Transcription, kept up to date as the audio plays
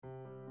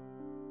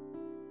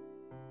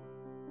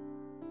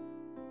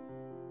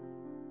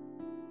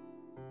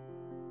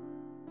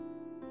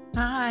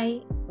Hi,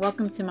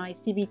 welcome to my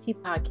CBT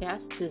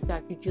podcast. This is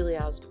Dr. Julie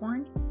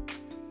Osborne.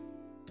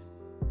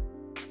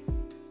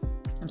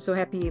 I'm so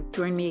happy you've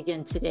joined me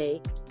again today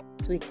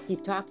so we can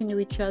keep talking to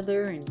each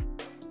other and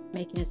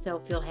making us all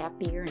feel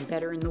happier and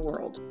better in the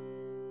world.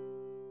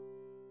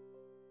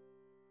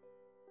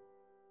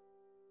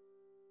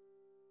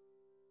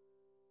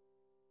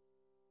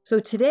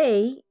 So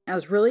today, I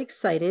was really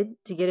excited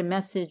to get a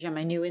message on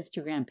my new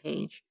Instagram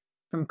page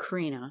from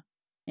Karina,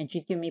 and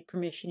she's given me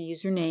permission to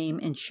use her name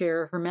and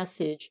share her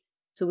message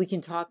so we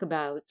can talk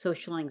about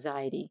social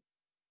anxiety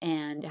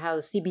and how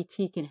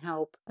CBT can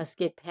help us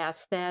get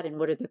past that and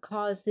what are the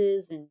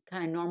causes and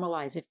kind of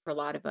normalize it for a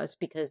lot of us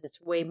because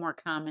it's way more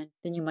common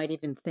than you might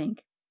even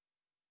think.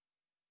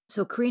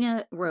 So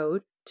Karina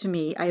wrote to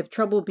me, I have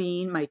trouble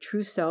being my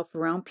true self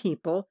around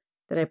people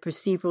that I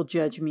perceive will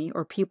judge me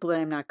or people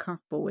that I'm not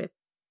comfortable with.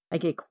 I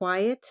get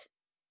quiet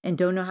and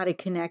don't know how to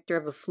connect or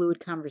have a fluid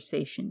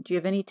conversation. Do you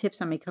have any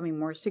tips on becoming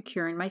more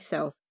secure in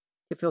myself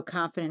to feel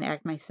confident and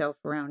act myself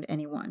around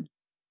anyone?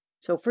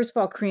 So first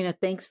of all, Karina,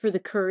 thanks for the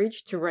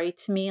courage to write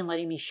to me and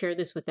letting me share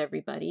this with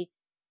everybody.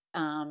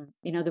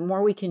 The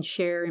more we can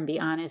share and be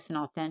honest and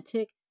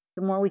authentic,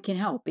 the more we can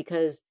help,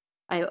 because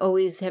I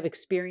always have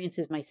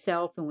experiences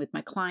myself and with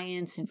my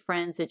clients and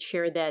friends that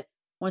share that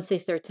once they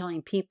start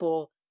telling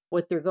people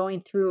what they're going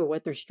through or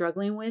what they're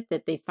struggling with,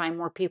 that they find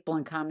more people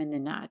in common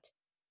than not.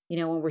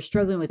 When we're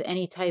struggling with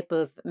any type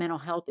of mental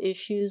health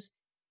issues,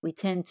 we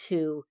tend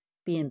to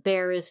be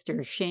embarrassed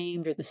or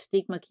ashamed, or the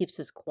stigma keeps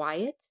us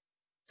quiet.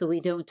 So we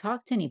don't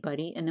talk to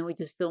anybody, and then we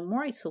just feel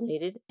more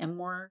isolated and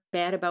more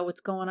bad about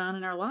what's going on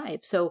in our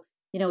lives. So,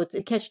 it's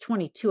a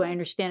catch-22. I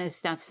understand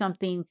it's not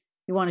something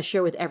you want to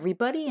share with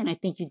everybody, and I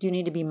think you do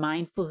need to be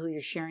mindful who you're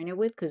sharing it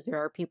with, because there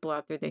are people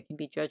out there that can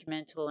be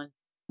judgmental and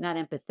not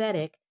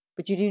empathetic,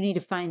 but you do need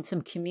to find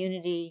some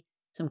community,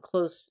 some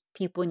close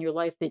people in your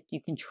life that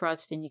you can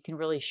trust and you can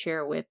really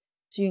share with,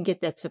 so you can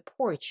get that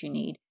support you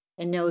need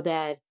and know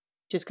that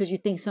just because you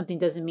think something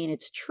doesn't mean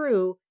it's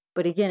true.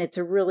 But again, it's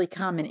a really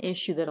common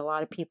issue that a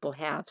lot of people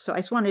have. So I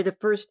just wanted to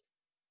first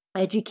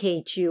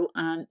educate you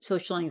on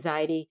social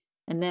anxiety,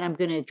 and then I'm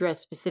going to address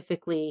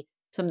specifically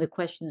some of the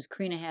questions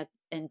Karina had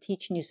and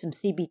teaching you some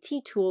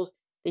CBT tools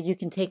that you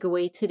can take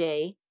away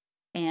today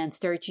and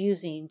start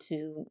using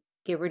to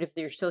get rid of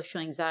your social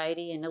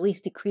anxiety and at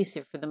least decrease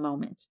it for the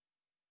moment.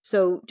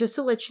 So just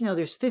to let you know,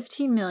 there's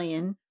 15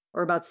 million,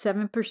 or about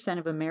 7%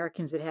 of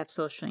Americans that have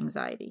social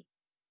anxiety.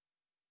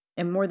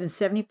 And more than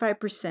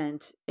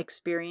 75%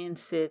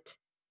 experience it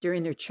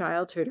during their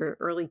childhood or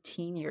early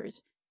teen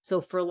years.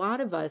 So for a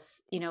lot of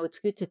us, it's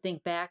good to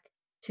think back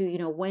to,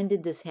 when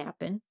did this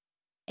happen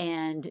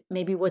and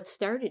maybe what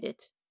started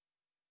it.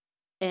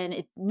 And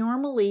it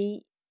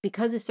normally,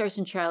 because it starts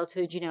in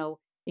childhood,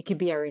 it could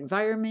be our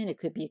environment. It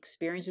could be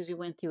experiences we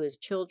went through as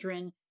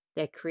children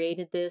that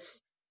created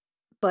this.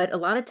 But a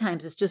lot of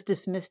times it's just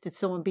dismissed as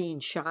someone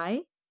being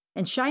shy.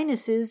 And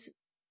shyness is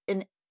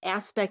an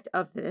aspect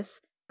of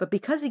this. But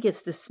because it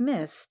gets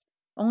dismissed,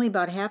 only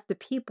about half the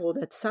people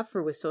that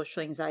suffer with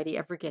social anxiety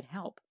ever get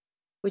help,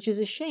 which is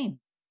a shame.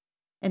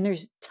 And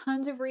there's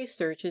tons of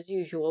research, as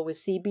usual, with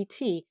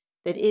CBT,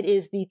 that it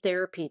is the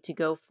therapy to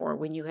go for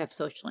when you have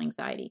social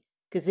anxiety,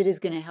 because it is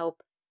going to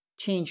help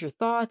change your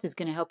thoughts. It's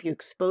going to help you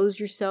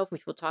expose yourself,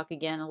 which we'll talk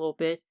again a little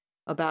bit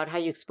about how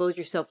you expose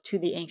yourself to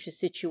the anxious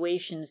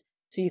situations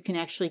so you can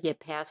actually get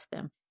past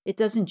them. It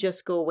doesn't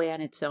just go away on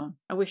its own.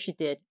 I wish it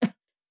did.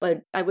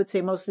 But I would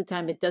say most of the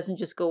time it doesn't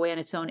just go away on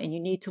its own, and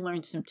you need to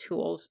learn some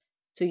tools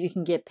so you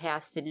can get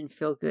past it and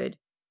feel good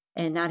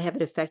and not have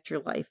it affect your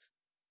life.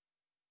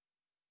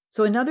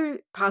 So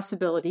another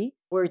possibility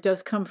where it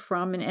does come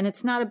from, and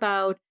it's not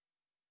about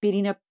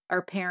beating up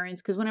our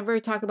parents, because whenever I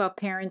talk about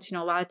parents,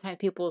 a lot of times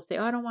people will say,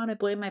 oh, I don't want to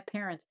blame my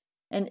parents.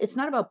 And it's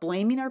not about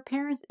blaming our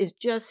parents. It's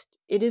just,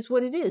 it is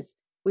what it is.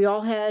 We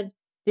all had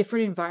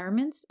different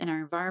environments, and our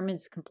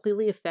environments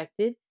completely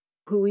affected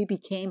who we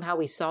became, how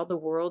we saw the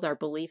world, our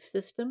belief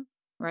system,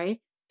 right?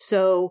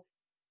 So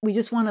we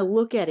just want to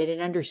look at it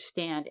and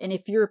understand. And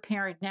if you're a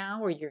parent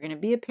now, or you're going to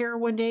be a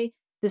parent one day,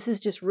 this is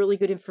just really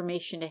good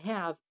information to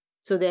have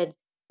so that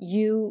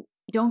you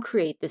don't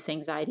create this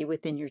anxiety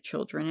within your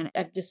children. And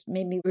it just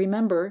made me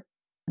remember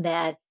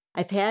that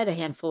I've had a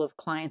handful of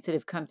clients that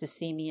have come to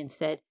see me and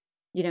said,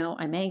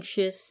 I'm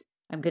anxious,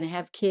 I'm going to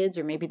have kids,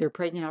 or maybe they're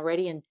pregnant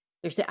already, and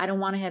they say, I don't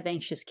want to have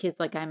anxious kids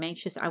like I'm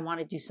anxious. I want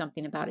to do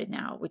something about it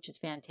now, which is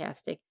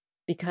fantastic.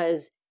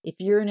 Because if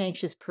you're an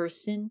anxious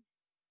person,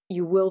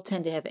 you will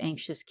tend to have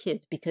anxious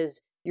kids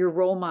because you're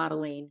role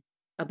modeling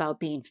about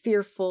being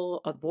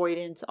fearful,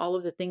 avoidance, all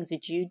of the things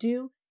that you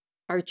do.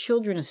 Our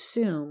children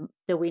assume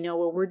that we know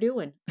what we're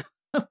doing.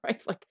 Right?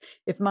 It's like,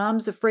 if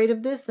mom's afraid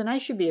of this, then I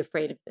should be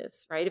afraid of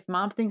this, right? If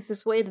mom thinks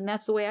this way, then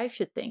that's the way I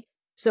should think.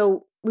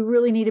 So we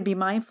really need to be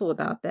mindful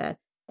about that.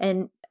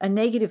 And a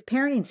negative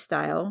parenting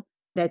style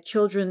that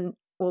children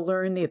will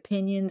learn the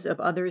opinions of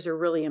others are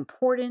really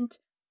important,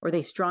 or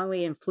they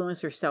strongly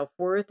influence their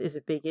self-worth, is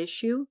a big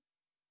issue.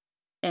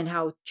 And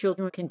how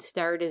children can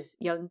start as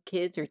young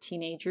kids or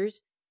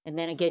teenagers and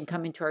then again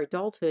come into our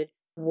adulthood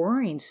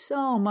worrying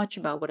so much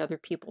about what other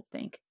people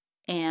think.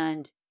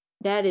 And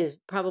that is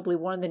probably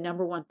one of the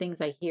number one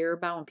things I hear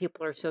about when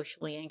people are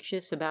socially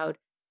anxious about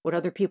what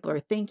other people are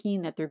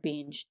thinking, that they're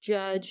being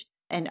judged.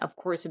 And of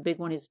course, a big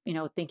one is,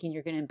 thinking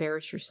you're going to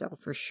embarrass yourself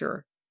for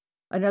sure.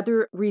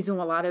 Another reason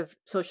a lot of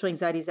social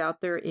anxiety is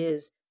out there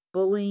is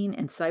bullying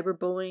and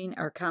cyberbullying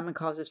are common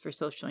causes for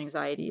social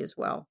anxiety as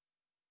well.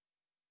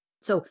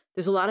 So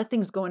there's a lot of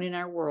things going in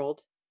our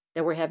world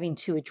that we're having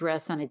to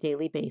address on a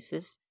daily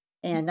basis.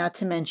 And not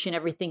to mention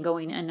everything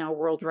going in our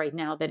world right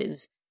now that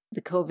is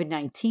the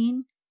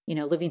COVID-19,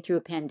 living through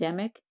a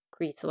pandemic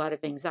creates a lot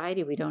of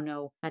anxiety. We don't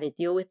know how to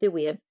deal with it.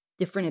 We have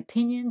different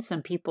opinions.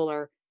 Some people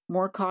are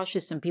more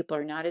cautious, some people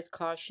are not as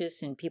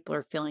cautious, and people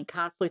are feeling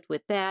conflict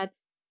with that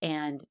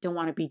and don't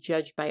want to be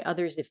judged by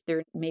others if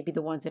they're maybe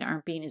the ones that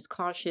aren't being as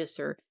cautious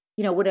or,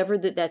 whatever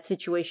that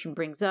situation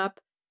brings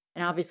up.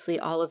 And obviously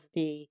all of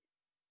the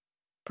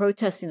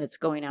protesting that's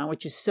going on,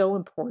 which is so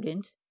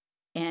important.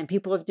 And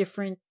people have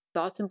different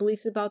thoughts and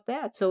beliefs about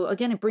that. So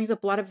again, it brings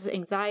up a lot of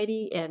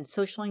anxiety and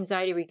social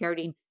anxiety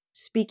regarding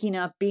speaking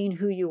up, being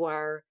who you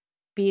are,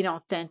 being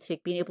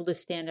authentic, being able to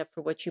stand up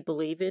for what you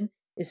believe in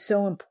is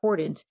so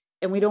important.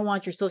 And we don't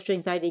want your social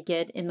anxiety to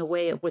get in the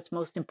way of what's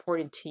most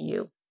important to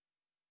you.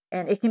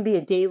 And it can be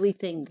a daily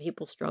thing that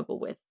people struggle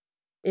with.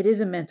 It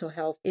is a mental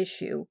health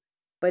issue,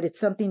 but it's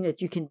something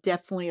that you can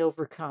definitely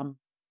overcome.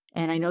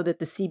 And I know that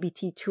the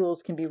CBT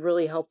tools can be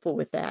really helpful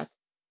with that.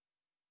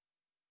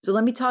 So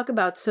let me talk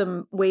about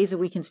some ways that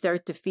we can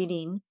start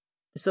defeating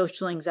the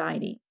social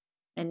anxiety.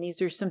 And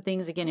these are some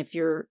things, again, if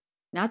you're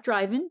not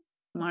driving,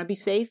 you want to be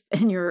safe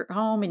and you're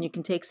home and you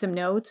can take some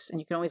notes and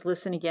you can always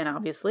listen again,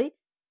 obviously.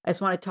 I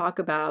just want to talk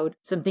about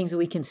some things that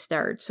we can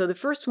start. So the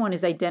first one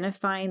is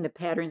identifying the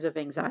patterns of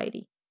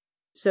anxiety.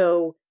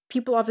 So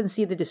people often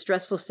see the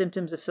distressful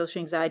symptoms of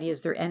social anxiety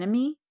as their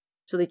enemy,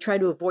 so they try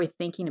to avoid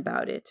thinking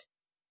about it.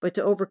 But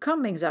to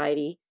overcome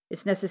anxiety,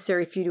 it's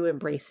necessary for you to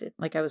embrace it,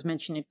 like I was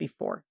mentioning it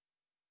before.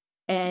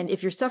 And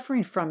if you're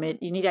suffering from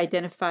it, you need to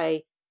identify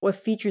what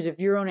features of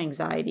your own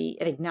anxiety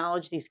and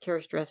acknowledge these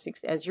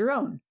characteristics as your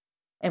own.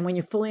 And when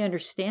you fully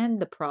understand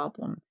the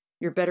problem,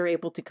 you're better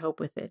able to cope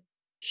with it.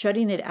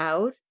 Shutting it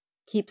out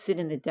keeps it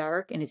in the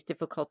dark and it's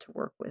difficult to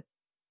work with.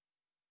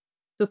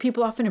 So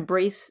people often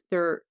embrace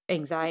their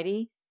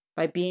anxiety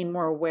by being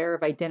more aware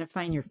of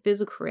identifying your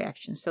physical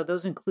reactions. So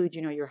those include,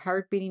 your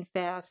heart beating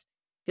fast,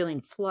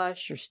 feeling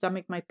flush, your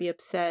stomach might be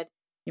upset,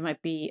 you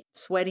might be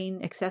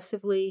sweating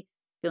excessively,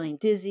 feeling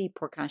dizzy,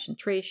 poor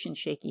concentration,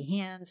 shaky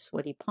hands,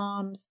 sweaty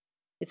palms.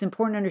 It's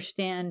important to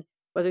understand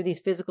whether these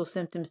physical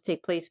symptoms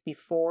take place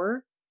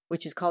before,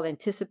 which is called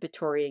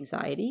anticipatory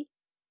anxiety,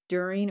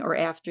 during or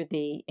after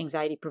the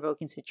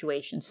anxiety-provoking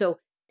situation. So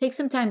take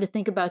some time to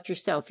think about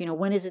yourself.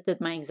 When is it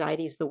that my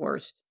anxiety is the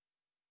worst?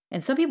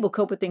 And some people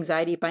cope with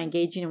anxiety by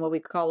engaging in what we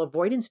call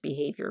avoidance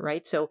behavior,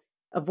 right? So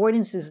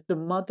avoidance is the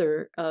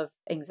mother of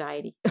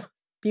anxiety.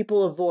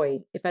 People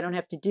avoid. If I don't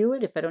have to do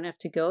it, if I don't have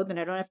to go, then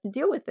I don't have to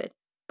deal with it.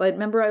 But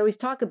remember, I always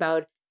talk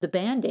about the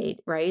Band-Aid,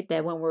 right?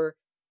 That when we're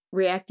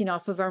reacting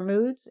off of our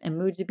moods, and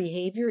mood to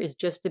behavior is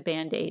just a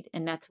Band-Aid.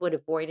 And that's what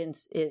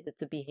avoidance is.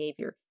 It's a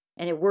behavior.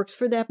 And it works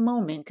for that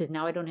moment because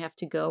now I don't have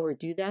to go or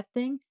do that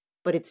thing,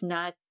 but it's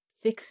not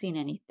fixing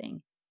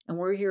anything. And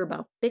we're here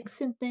about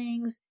fixing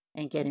things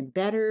and getting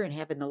better and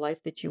having the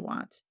life that you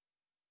want.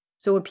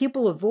 So when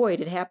people avoid,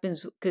 it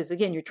happens because,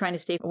 again, you're trying to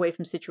stay away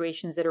from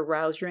situations that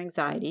arouse your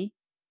anxiety.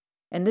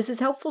 And this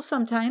is helpful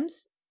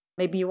sometimes.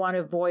 Maybe you want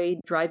to avoid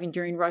driving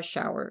during rush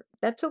hour.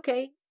 That's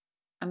okay.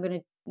 I'm going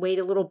to wait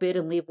a little bit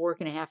and leave work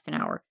in a half an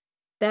hour.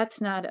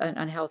 That's not an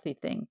unhealthy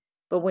thing.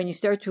 But when you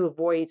start to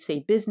avoid, say,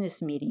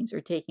 business meetings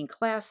or taking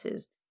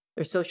classes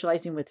or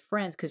socializing with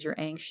friends because you're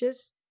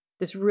anxious,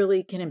 this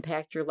really can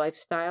impact your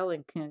lifestyle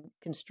and can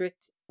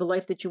constrict the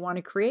life that you want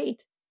to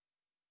create.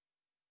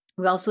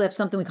 We also have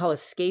something we call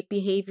escape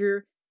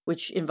behavior,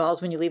 which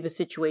involves when you leave a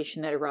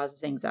situation that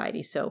arouses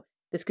anxiety. So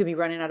this could be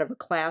running out of a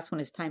class when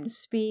it's time to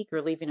speak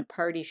or leaving a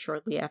party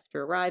shortly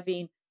after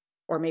arriving,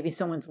 or maybe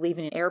someone's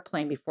leaving an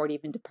airplane before it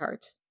even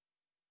departs.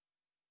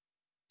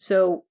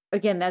 So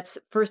again, that's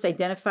first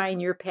identifying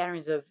your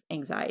patterns of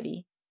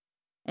anxiety.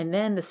 And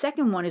then the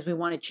second one is we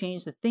want to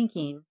change the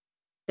thinking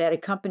that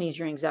accompanies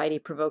your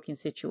anxiety-provoking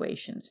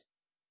situations,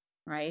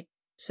 right?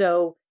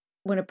 So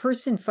when a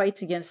person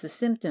fights against the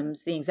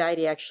symptoms, the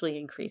anxiety actually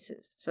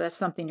increases. So that's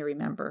something to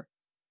remember.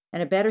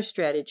 And a better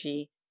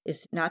strategy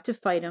is not to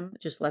fight them,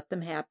 just let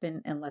them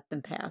happen and let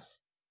them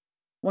pass.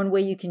 One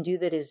way you can do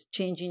that is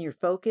changing your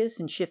focus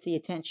and shift the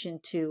attention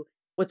to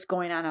what's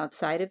going on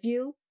outside of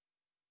you.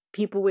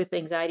 People with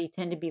anxiety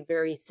tend to be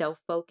very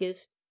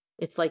self-focused.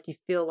 It's like you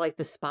feel like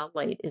the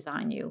spotlight is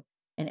on you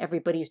and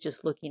everybody's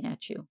just looking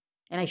at you.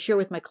 And I share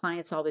with my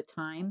clients all the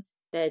time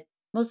that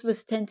most of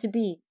us tend to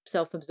be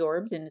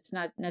self-absorbed, and it's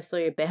not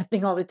necessarily a bad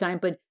thing all the time,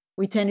 but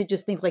we tend to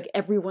just think like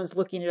everyone's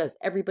looking at us,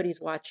 everybody's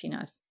watching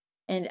us.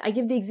 And I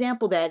give the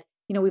example that,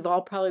 we've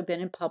all probably been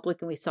in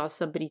public and we saw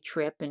somebody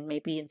trip and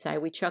maybe inside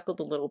we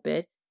chuckled a little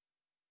bit.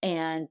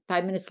 And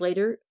 5 minutes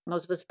later,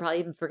 most of us probably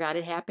even forgot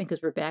it happened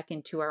because we're back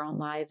into our own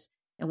lives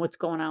and what's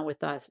going on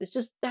with us. It's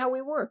just how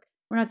we work.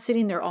 We're not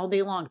sitting there all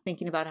day long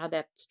thinking about how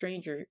that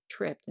stranger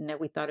tripped and that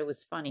we thought it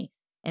was funny.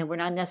 And we're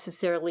not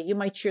necessarily, you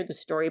might share the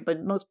story,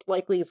 but most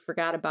likely you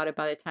forgot about it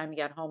by the time you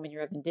got home and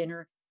you're having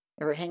dinner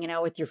or hanging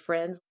out with your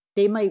friends.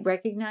 They might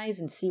recognize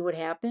and see what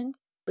happened,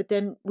 but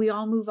then we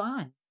all move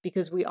on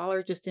because we all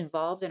are just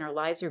involved and our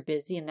lives are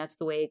busy, and that's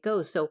the way it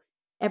goes. So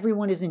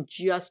everyone isn't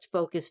just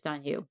focused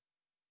on you.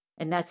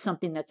 And that's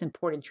something that's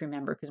important to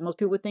remember, because most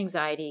people with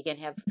anxiety, again,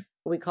 have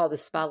what we call the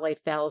spotlight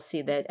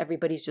fallacy, that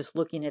everybody's just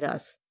looking at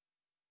us.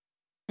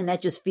 And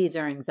that just feeds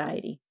our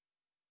anxiety.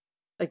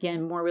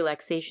 Again, more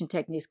relaxation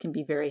techniques can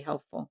be very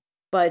helpful.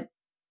 But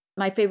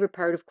my favorite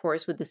part, of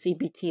course, with the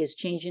CBT is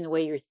changing the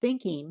way you're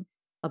thinking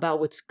about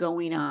what's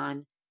going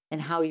on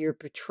and how you're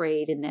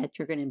portrayed, and that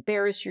you're going to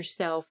embarrass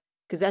yourself,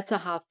 because that's a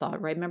hot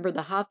thought, right? Remember,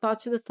 the hot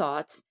thoughts are the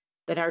thoughts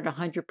that aren't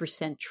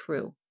 100%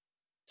 true.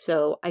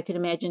 So I can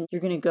imagine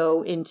you're going to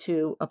go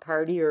into a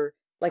party, or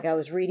like I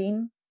was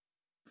reading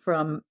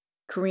from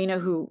Karina,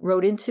 who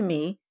wrote into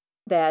me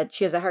that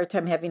she has a hard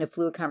time having a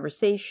fluid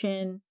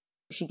conversation.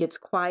 She gets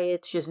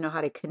quiet. She doesn't know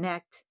how to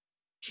connect.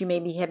 She may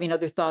be having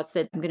other thoughts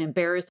that I'm going to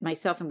embarrass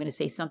myself. I'm going to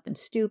say something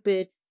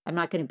stupid. I'm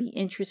not going to be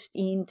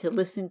interesting to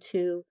listen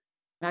to.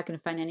 I'm not going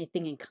to find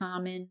anything in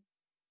common.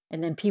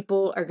 And then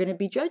people are going to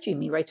be judging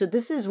me, right? So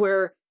this is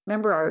where,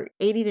 remember, our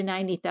 80 to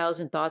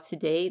 90,000 thoughts a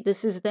day,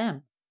 this is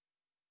them.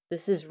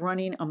 This is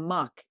running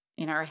amok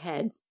in our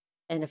heads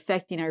and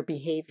affecting our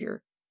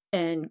behavior.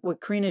 And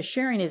what Karina is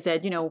sharing is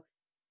that,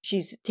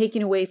 she's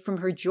taking away from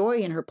her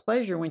joy and her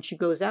pleasure when she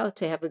goes out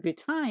to have a good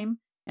time.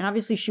 And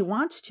obviously she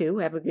wants to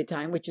have a good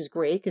time, which is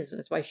great, because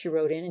that's why she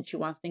wrote in and she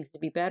wants things to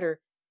be better.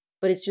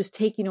 But it's just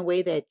taking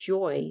away that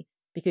joy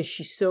because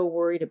she's so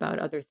worried about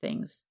other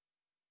things.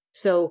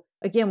 So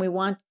again, we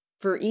want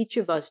for each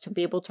of us to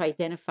be able to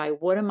identify,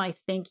 what am I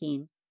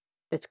thinking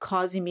that's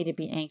causing me to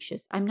be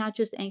anxious? I'm not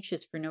just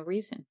anxious for no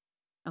reason.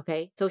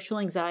 Okay. Social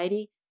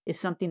anxiety is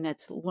something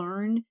that's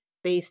learned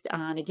based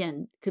on,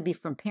 again, it could be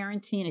from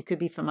parenting. It could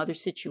be from other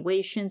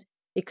situations.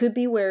 It could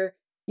be where,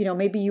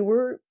 maybe you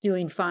were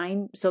doing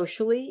fine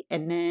socially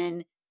and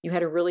then you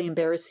had a really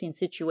embarrassing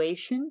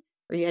situation,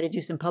 or you had to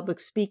do some public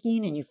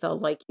speaking and you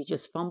felt like you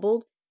just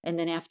fumbled. And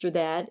then after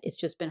that, it's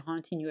just been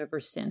haunting you ever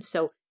since.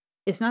 So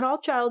it's not all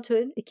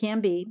childhood. It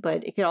can be,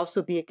 but it could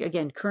also be,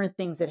 again, current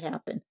things that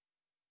happen.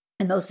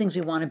 And those things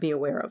we want to be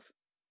aware of.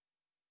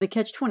 The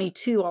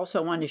catch-22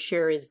 also I wanted to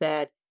share is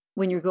that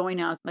when you're going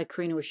out, like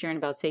Karina was sharing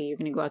about, say you're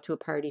going to go out to a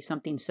party,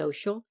 something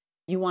social,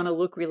 you want to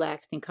look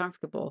relaxed and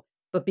comfortable.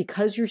 But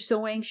because you're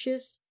so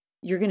anxious,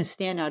 you're going to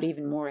stand out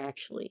even more,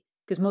 actually.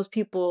 Because most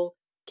people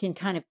can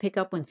kind of pick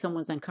up when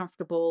someone's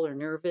uncomfortable or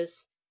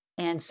nervous.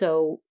 And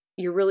so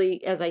you're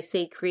really, as I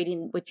say,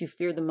 creating what you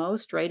fear the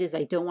most, right? Is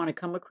I don't want to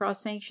come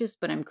across anxious,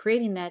 but I'm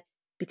creating that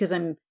because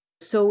I'm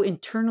so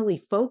internally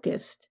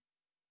focused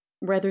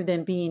rather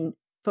than being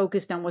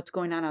focused on what's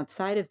going on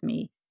outside of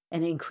me.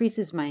 And it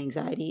increases my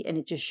anxiety, and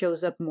it just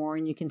shows up more.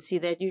 And you can see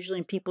that usually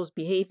in people's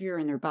behavior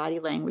and their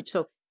body language.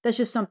 So that's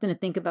just something to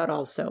think about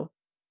also.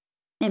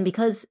 And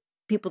because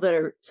people that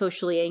are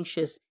socially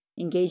anxious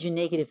engage in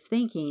negative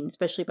thinking,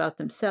 especially about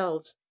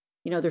themselves,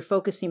 they're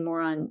focusing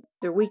more on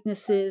their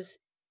weaknesses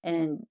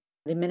and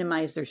they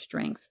minimize their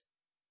strengths.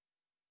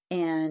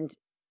 And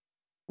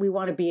we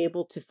want to be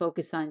able to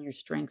focus on your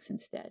strengths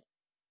instead.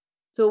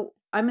 So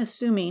I'm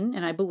assuming,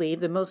 and I believe,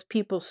 that most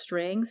people's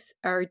strengths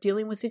are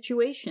dealing with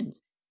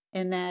situations,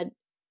 and that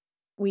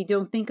we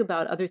don't think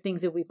about other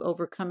things that we've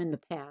overcome in the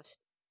past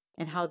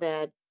and how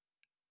that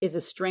is a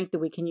strength that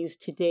we can use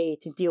today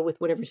to deal with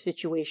whatever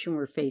situation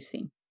we're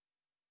facing.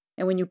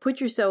 And when you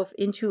put yourself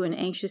into an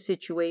anxious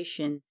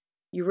situation,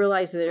 you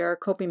realize that there are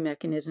coping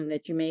mechanisms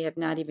that you may have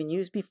not even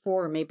used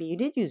before, or maybe you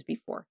did use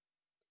before.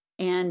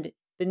 And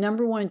the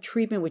number one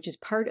treatment, which is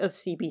part of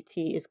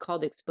CBT, is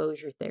called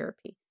exposure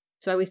therapy.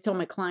 So I always tell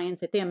my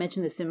clients, I think I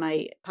mentioned this in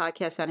my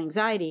podcast on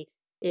anxiety,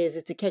 is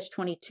it's a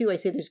catch-22. I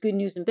say there's good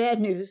news and bad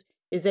news,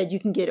 is that you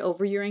can get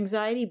over your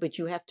anxiety, but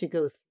you have to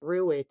go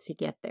through it to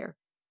get there.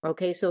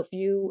 Okay, so if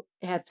you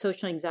have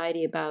social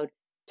anxiety about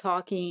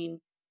talking,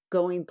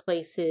 going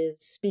places,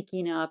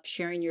 speaking up,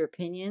 sharing your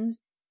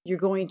opinions, you're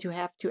going to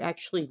have to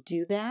actually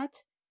do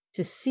that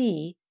to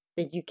see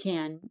that you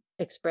can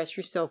express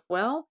yourself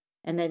well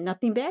and that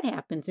nothing bad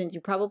happens. And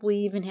you probably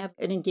even have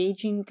an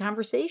engaging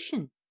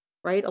conversation,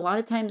 right? A lot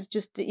of times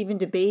just even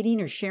debating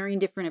or sharing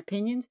different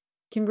opinions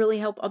can really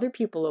help other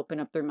people open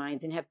up their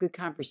minds and have good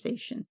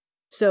conversation.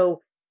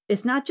 So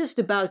it's not just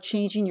about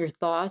changing your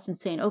thoughts and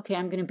saying, okay,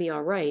 I'm going to be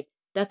all right.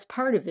 That's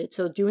part of it.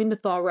 So doing the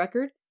thought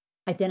record,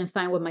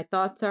 identifying what my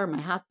thoughts are,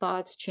 my hot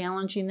thoughts,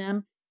 challenging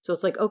them. So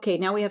it's like, okay,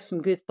 now we have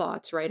some good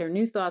thoughts, right? Our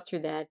new thoughts are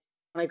that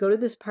when I go to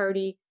this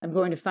party, I'm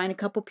going to find a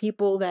couple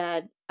people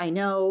that I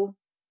know,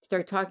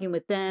 start talking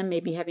with them,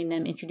 maybe having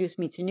them introduce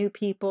me to new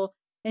people,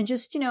 and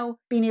just,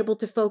 being able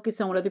to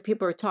focus on what other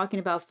people are talking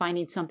about,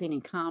 finding something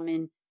in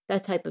common,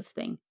 that type of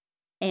thing.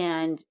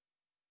 And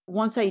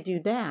once I do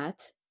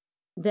that,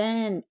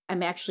 then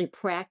I'm actually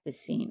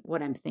practicing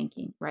what I'm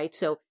thinking, right?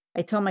 So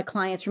I tell my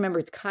clients, remember,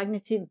 it's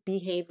cognitive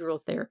behavioral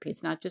therapy.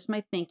 It's not just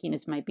my thinking,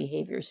 it's my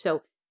behavior.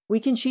 So we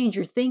can change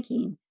your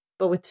thinking,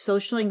 but with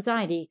social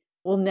anxiety,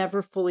 we'll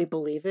never fully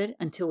believe it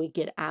until we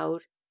get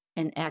out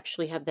and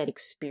actually have that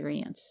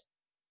experience.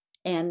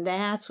 And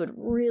that's what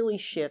really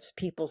shifts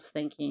people's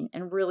thinking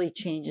and really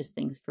changes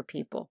things for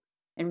people.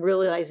 And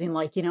realizing,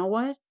 like, you know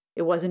what?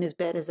 It wasn't as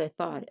bad as I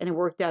thought, and it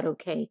worked out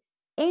okay.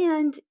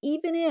 And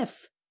even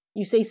if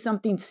you say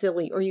something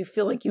silly or you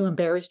feel like you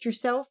embarrassed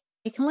yourself,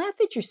 you can laugh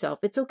at yourself.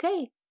 It's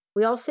okay.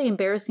 We all say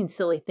embarrassing,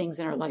 silly things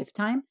in our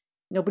lifetime.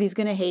 Nobody's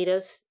going to hate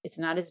us. It's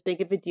not as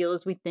big of a deal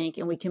as we think,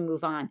 and we can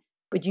move on.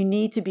 But you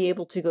need to be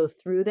able to go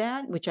through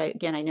that, which I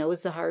know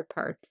is the hard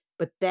part,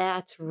 but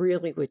that's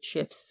really what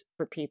shifts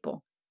for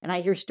people. And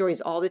I hear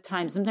stories all the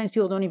time. Sometimes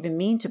people don't even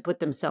mean to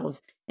put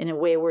themselves in a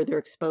way where they're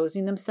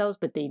exposing themselves,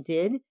 but they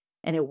did,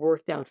 and it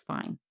worked out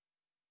fine.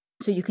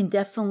 So you can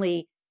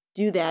definitely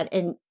do that.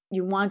 And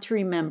you want to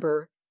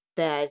remember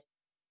that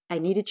I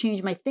need to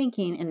change my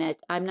thinking and that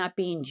I'm not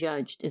being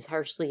judged as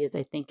harshly as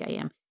I think I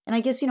am. And I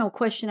guess, a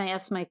question I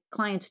ask my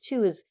clients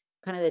too is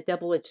kind of the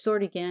double-edged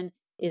sword again,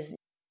 is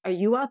are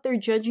you out there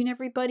judging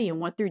everybody and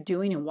what they're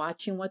doing and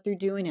watching what they're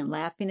doing and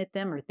laughing at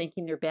them or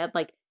thinking they're bad?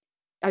 Like,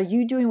 are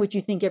you doing what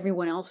you think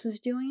everyone else is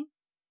doing?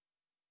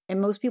 And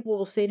most people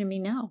will say to me,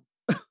 no,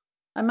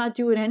 I'm not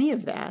doing any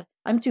of that.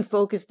 I'm too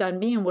focused on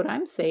me and what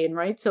I'm saying,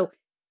 right? So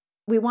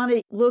we want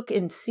to look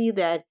and see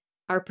that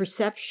our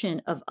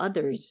perception of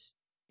others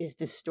is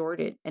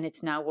distorted and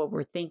it's not what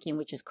we're thinking,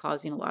 which is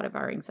causing a lot of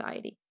our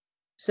anxiety.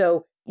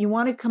 So you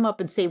want to come up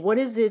and say, what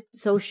is it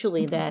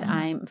socially that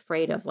I'm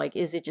afraid of? Like,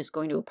 is it just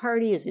going to a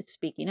party? Is it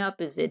speaking up?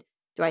 Do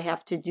I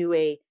have to do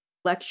a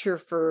lecture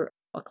for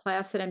a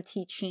class that I'm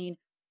teaching?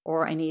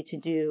 Or I need to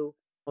do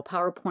a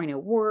PowerPoint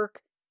at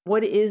work?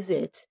 What is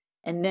it?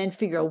 And then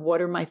figure out,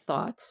 what are my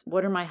thoughts?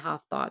 What are my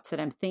hot thoughts that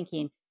I'm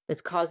thinking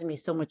that's causing me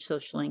so much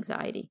social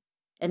anxiety?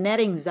 And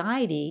that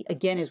anxiety,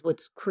 again, is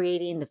what's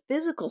creating the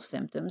physical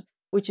symptoms,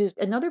 which is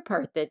another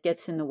part that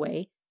gets in the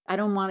way. I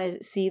don't want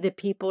to see that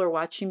people are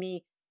watching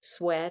me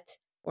sweat,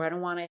 or I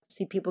don't want to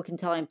see people can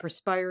tell I'm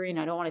perspiring.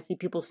 I don't want to see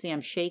people see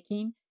I'm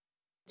shaking.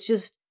 It's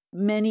just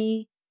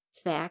many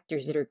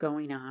factors that are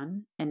going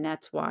on. And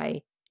that's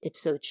why it's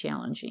so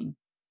challenging.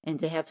 And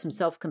to have some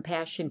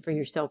self-compassion for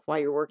yourself while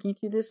you're working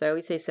through this. I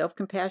always say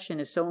self-compassion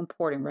is so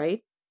important,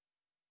 right?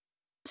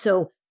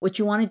 So what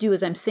you want to do,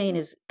 as I'm saying,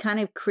 is kind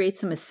of create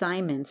some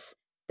assignments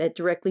that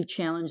directly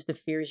challenge the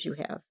fears you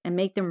have and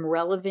make them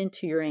relevant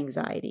to your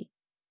anxiety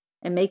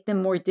and make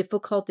them more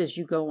difficult as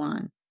you go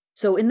on.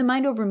 So in the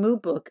Mind Over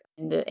Mood book,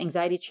 in the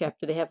anxiety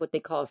chapter, they have what they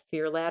call a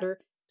fear ladder.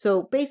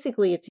 So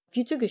basically, it's if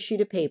you took a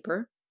sheet of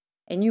paper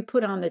and you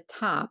put on the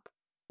top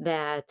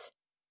that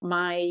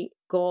my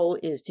goal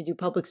is to do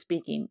public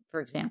speaking,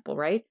 for example,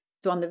 right?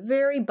 So on the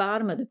very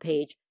bottom of the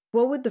page,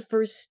 what would the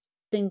first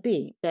thing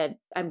be? That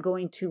I'm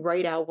going to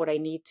write out what I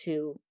need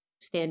to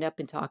stand up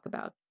and talk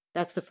about.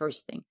 That's the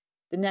first thing.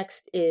 The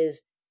next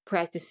is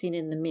practicing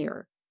in the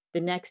mirror. The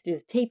next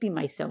is taping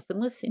myself and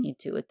listening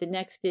to it. The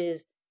next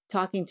is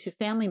talking to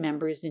family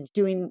members and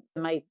doing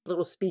my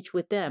little speech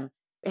with them,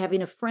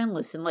 having a friend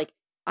listen. Like,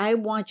 I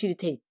want you to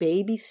take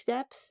baby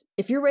steps.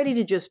 If you're ready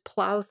to just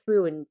plow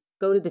through and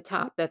go to the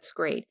top, that's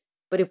great.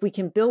 But if we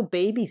can build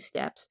baby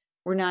steps,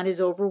 we're not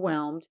as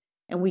overwhelmed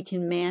and we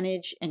can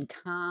manage and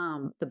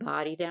calm the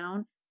body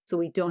down so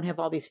we don't have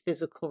all these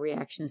physical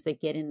reactions that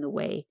get in the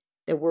way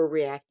that we're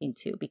reacting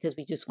to because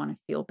we just want to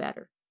feel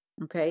better.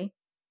 Okay?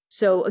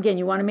 So again,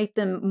 you want to make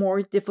them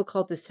more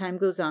difficult as time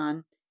goes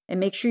on and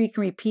make sure you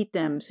can repeat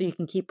them so you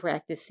can keep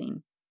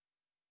practicing.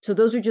 So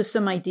those are just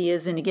some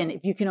ideas. And again,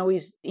 if you can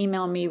always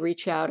email me,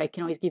 reach out. I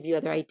can always give you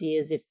other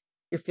ideas if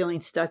you're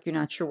feeling stuck, you're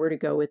not sure where to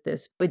go with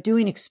this. But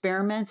doing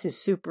experiments is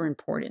super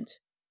important.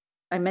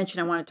 I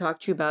mentioned I want to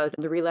talk to you about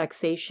the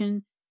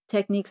relaxation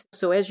techniques.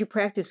 So as you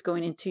practice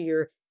going into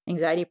your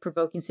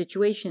anxiety-provoking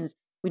situations,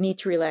 we need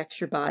to relax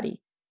your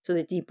body. So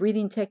the deep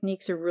breathing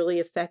techniques are really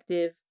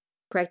effective.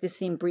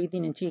 Practicing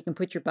breathing until you can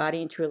put your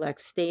body into a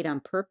relaxed state on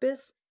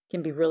purpose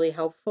can be really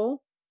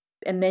helpful.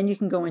 And then you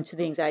can go into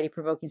the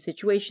anxiety-provoking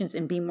situations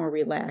and be more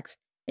relaxed,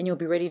 and you'll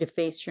be ready to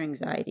face your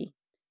anxiety.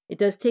 It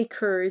does take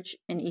courage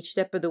in each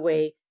step of the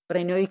way, but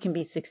I know you can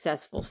be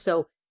successful.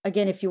 So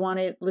again, if you want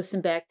to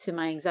listen back to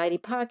my anxiety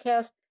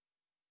podcast,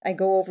 I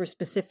go over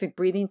specific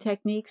breathing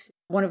techniques.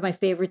 One of my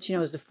favorites,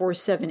 is the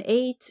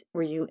 4-7-8,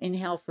 where you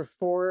inhale for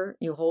 4,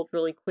 you hold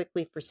really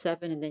quickly for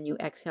 7, and then you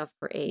exhale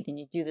for 8. And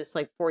you do this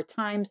like 4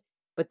 times.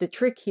 But the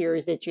trick here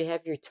is that you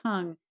have your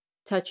tongue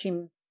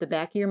touching the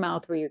back of your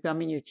mouth where your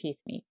gum and your teeth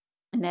meet.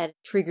 And that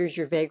triggers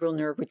your vagal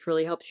nerve, which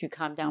really helps you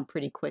calm down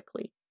pretty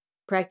quickly.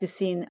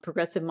 Practicing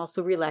progressive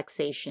muscle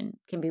relaxation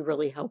can be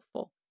really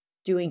helpful.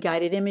 Doing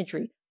guided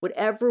imagery,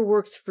 whatever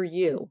works for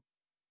you.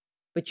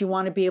 But you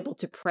want to be able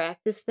to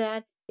practice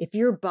that. If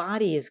your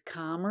body is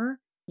calmer,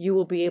 you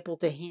will be able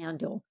to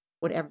handle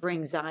whatever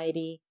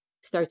anxiety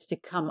starts to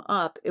come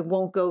up. It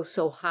won't go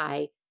so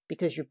high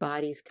because your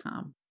body's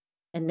calm.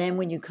 And then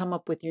when you come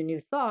up with your new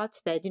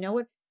thoughts that,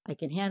 I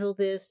can handle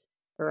this,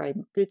 or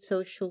I'm good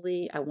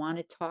socially, I want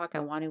to talk, I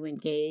want to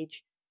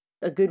engage,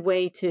 a good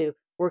way to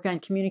work on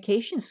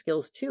communication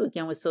skills too,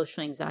 again, with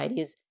social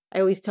anxiety is I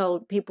always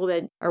tell people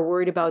that are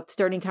worried about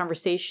starting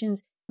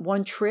conversations,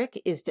 one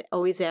trick is to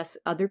always ask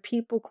other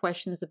people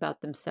questions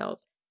about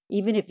themselves.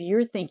 Even if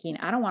you're thinking,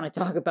 I don't want to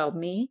talk about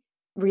me,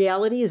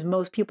 reality is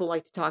most people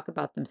like to talk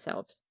about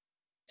themselves.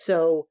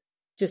 So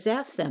just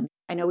ask them.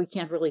 I know we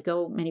can't really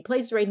go many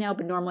places right now,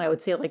 but normally I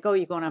would say like, oh,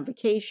 you going on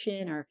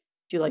vacation, or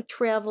do you like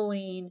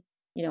traveling?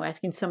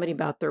 Asking somebody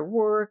about their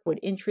work, what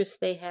interests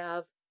they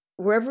have.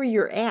 Wherever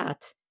you're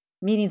at,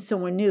 meeting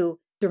someone new,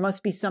 there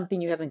must be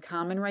something you have in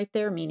common right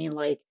there. Meaning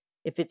like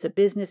if it's a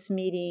business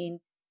meeting,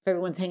 if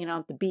everyone's hanging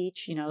out at the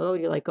beach, oh,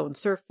 do you like going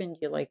surfing? Do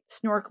you like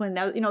snorkeling?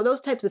 That,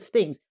 those types of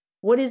things.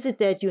 What is it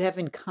that you have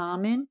in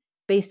common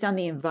based on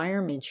the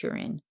environment you're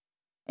in?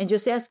 And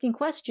just asking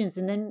questions,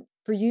 and then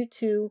for you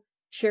to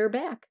share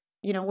back,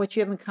 what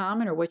you have in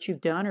common or what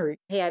you've done, or,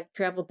 hey, I've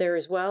traveled there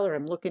as well, or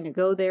I'm looking to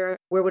go there.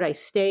 Where would I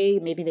stay?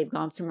 Maybe they've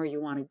gone somewhere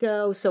you want to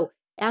go. So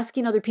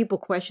asking other people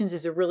questions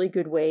is a really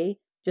good way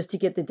just to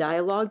get the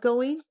dialogue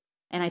going.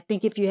 And I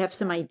think if you have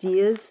some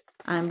ideas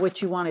on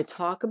what you want to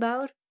talk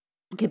about,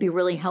 it could be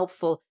really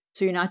helpful.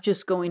 So you're not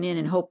just going in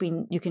and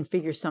hoping you can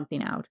figure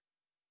something out.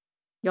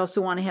 You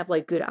also want to have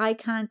like good eye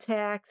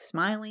contact.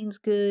 Smiling's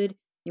good.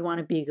 You want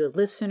to be a good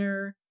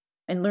listener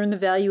and learn the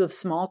value of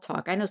small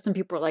talk. I know some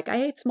people are like, I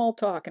hate small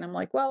talk. And I'm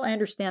like, well, I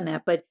understand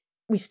that, but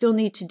we still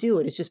need to do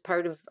it. It's just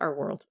part of our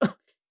world.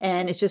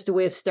 And it's just a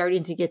way of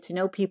starting to get to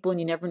know people, and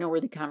you never know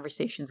where the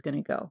conversation's going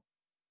to go.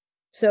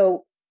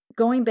 So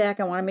going back,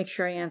 I want to make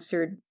sure I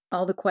answered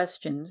all the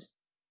questions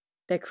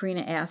that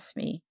Karina asked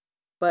me.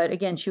 But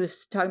again, she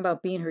was talking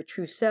about being her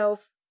true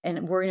self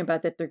and worrying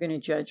about that they're going to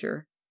judge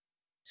her.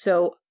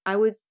 So I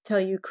would tell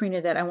you,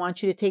 Karina, that I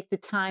want you to take the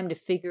time to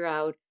figure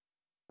out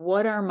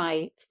what are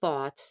my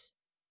thoughts.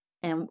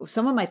 And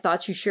some of my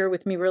thoughts you share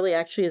with me really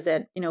actually is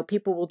that,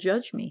 people will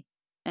judge me.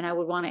 And I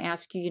would want to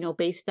ask you,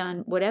 based on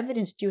what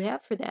evidence do you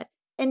have for that?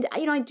 And,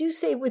 I do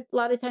say with a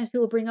lot of times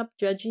people bring up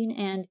judging,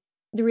 and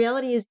the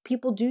reality is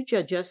people do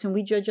judge us and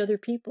we judge other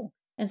people.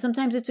 And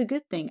sometimes it's a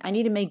good thing. I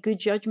need to make good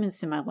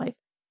judgments in my life.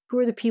 Who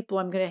are the people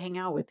I'm going to hang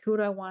out with? Who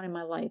do I want in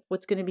my life?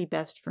 What's going to be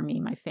best for me,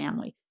 my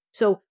family?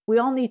 So we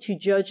all need to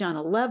judge on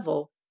a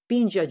level.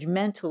 Being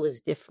judgmental is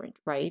different,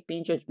 right?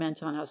 Being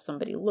judgmental on how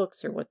somebody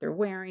looks or what they're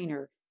wearing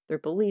or their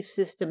belief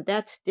system,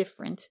 that's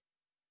different.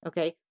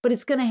 Okay. But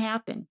it's going to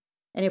happen.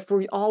 And if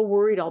we're all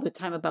worried all the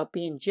time about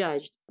being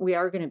judged, we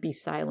are going to be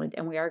silent,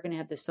 and we are going to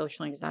have the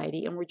social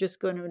anxiety, and we're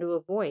just going to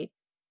avoid.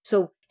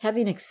 So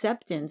having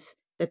acceptance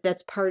that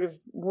that's part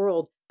of the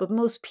world, but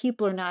most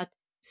people are not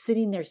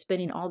sitting there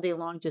spending all day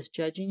long just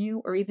judging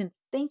you or even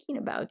thinking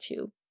about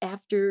you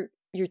after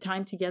your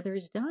time together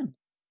is done.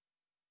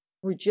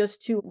 We're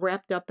just too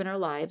wrapped up in our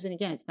lives. And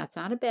again, it's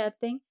not a bad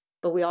thing,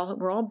 but we're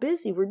all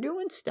busy. We're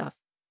doing stuff.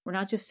 We're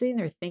not just sitting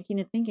there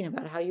thinking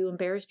about how you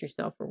embarrassed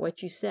yourself or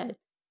what you said.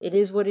 It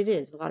is what it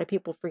is. A lot of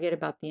people forget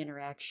about the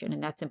interaction,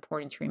 and that's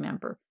important to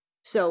remember.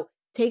 So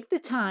take the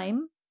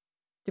time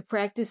to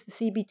practice the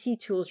CBT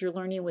tools you're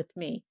learning with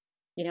me.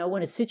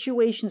 When a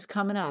situation's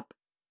coming up,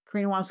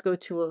 Karina wants to go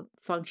to a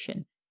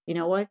function. You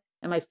know what?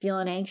 Am I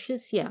feeling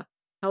anxious? Yeah.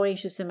 How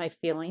anxious am I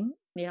feeling?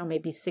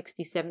 Maybe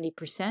 60,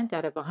 70%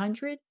 out of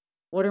 100.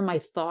 What are my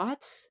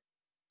thoughts?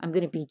 I'm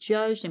going to be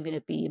judged. I'm going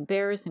to be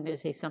embarrassed. I'm going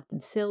to say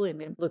something silly. I'm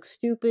going to look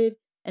stupid.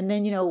 And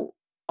then,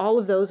 all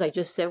of those I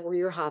just said were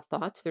your hot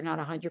thoughts. They're not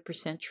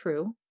 100%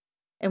 true.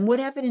 And what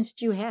evidence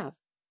do you have?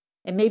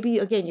 And maybe,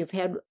 again, you've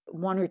had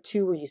one or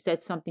two where you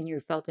said something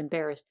you felt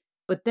embarrassed.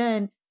 But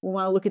then we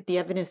want to look at the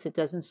evidence that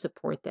doesn't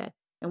support that.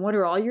 And what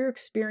are all your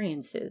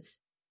experiences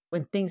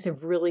when things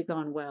have really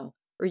gone well?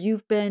 Or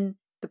you've been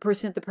the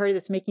person at the party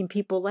that's making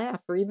people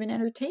laugh or even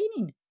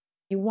entertaining.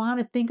 You want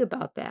to think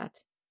about that.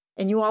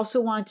 And you also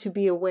want to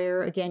be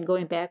aware, again,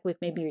 going back with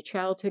maybe your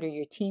childhood or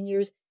your teen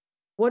years,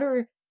 what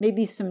are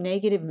maybe some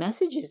negative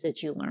messages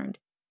that you learned,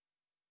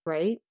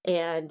 right?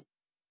 And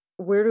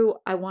where do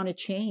I want to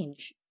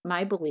change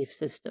my belief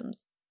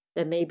systems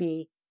that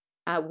maybe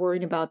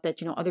worrying about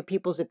that, other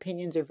people's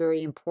opinions are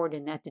very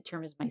important. That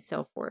determines my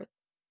self-worth.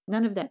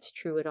 None of that's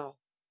true at all.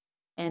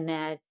 And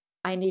that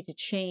I need to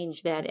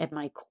change that at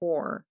my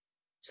core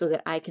so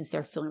that I can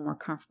start feeling more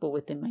comfortable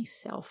within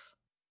myself.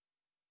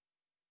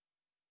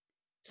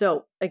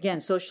 So again,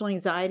 social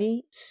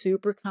anxiety,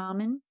 super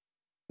common.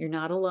 You're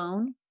not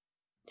alone.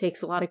 It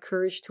takes a lot of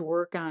courage to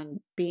work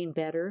on being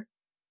better.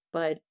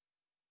 But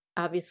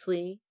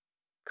obviously,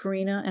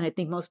 Karina, and I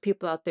think most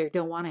people out there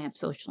don't want to have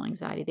social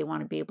anxiety. They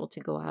want to be able to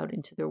go out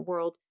into their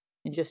world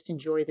and just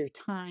enjoy their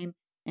time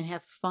and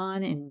have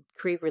fun and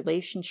create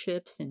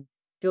relationships and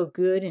feel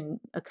good and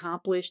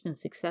accomplished and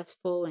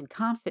successful and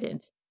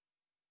confident.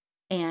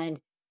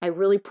 And I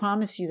really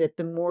promise you that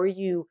the more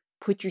you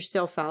put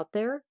yourself out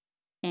there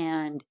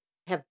and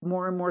have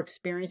more and more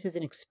experiences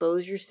and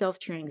expose yourself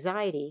to your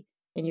anxiety,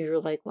 and you're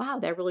like, wow,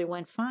 that really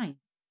went fine.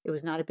 It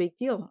was not a big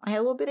deal. I had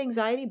a little bit of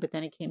anxiety, but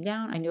then it came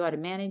down. I knew how to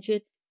manage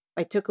it.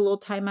 I took a little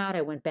time out.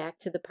 I went back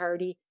to the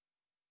party.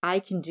 I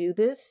can do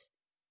this.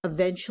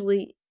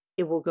 Eventually,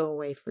 it will go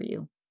away for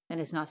you. And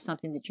it's not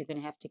something that you're going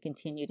to have to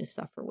continue to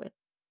suffer with.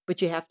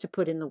 but you have to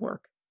put in the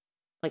work,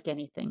 like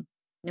anything.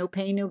 No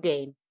pain, no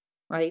gain,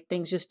 right?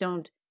 Things just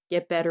don't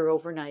get better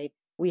overnight.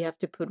 We have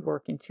to put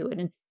work into it.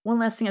 And one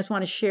last thing I just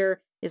want to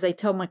share is I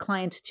tell my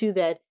clients too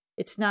that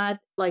it's not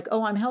like,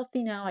 oh, I'm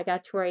healthy now, I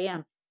got to where I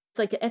am. It's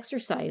like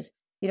exercise.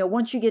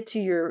 Once you get to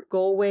your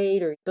goal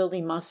weight or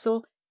building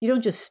muscle, you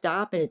don't just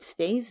stop and it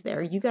stays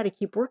there. You got to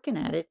keep working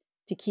at it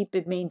to keep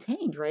it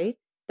maintained, right?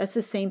 That's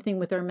the same thing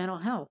with our mental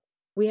health.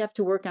 We have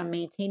to work on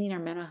maintaining our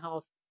mental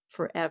health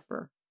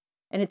forever.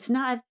 And it's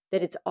not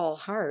that it's all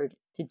hard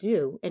to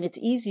do, and it's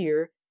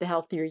easier the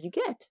healthier you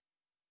get,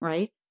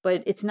 right?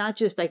 But it's not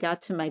just I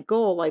got to my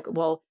goal, like,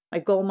 well, my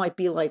goal might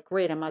be like,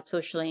 great, I'm not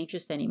socially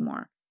anxious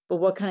anymore. But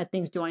what kind of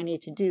things do I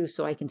need to do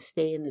so I can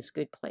stay in this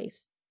good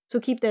place? So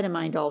keep that in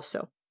mind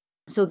also.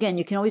 So again,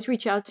 you can always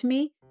reach out to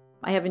me.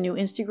 I have a new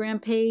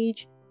Instagram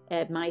page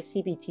at My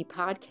CBT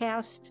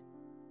Podcast.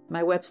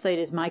 My website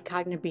is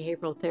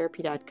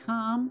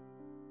mycognitivebehavioraltherapy.com.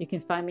 You can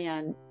find me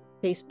on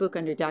Facebook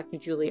under Dr.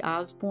 Julie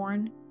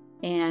Osborne,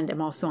 and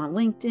I'm also on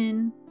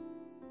LinkedIn.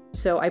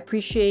 So I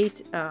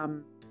appreciate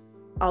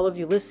all of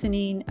you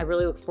listening. I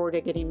really look forward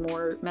to getting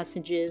more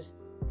messages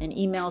and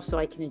emails so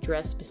I can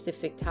address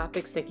specific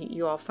topics that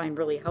you all find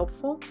really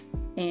helpful.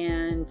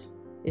 And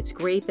it's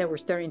great that we're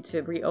starting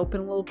to reopen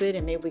a little bit,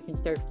 and maybe we can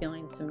start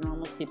feeling some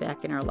normalcy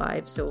back in our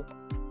lives so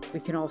we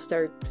can all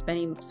start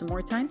spending some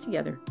more time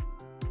together.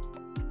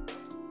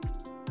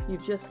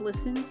 You've just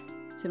listened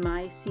to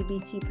My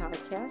CBT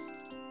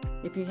Podcast.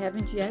 If you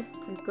haven't yet,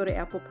 please go to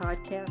Apple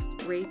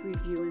Podcast, rate,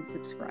 review, and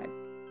subscribe.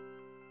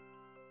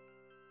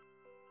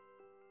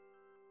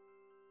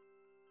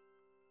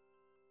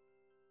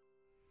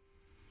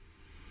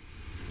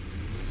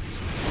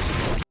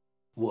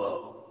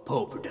 Whoa,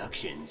 Poe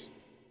Productions.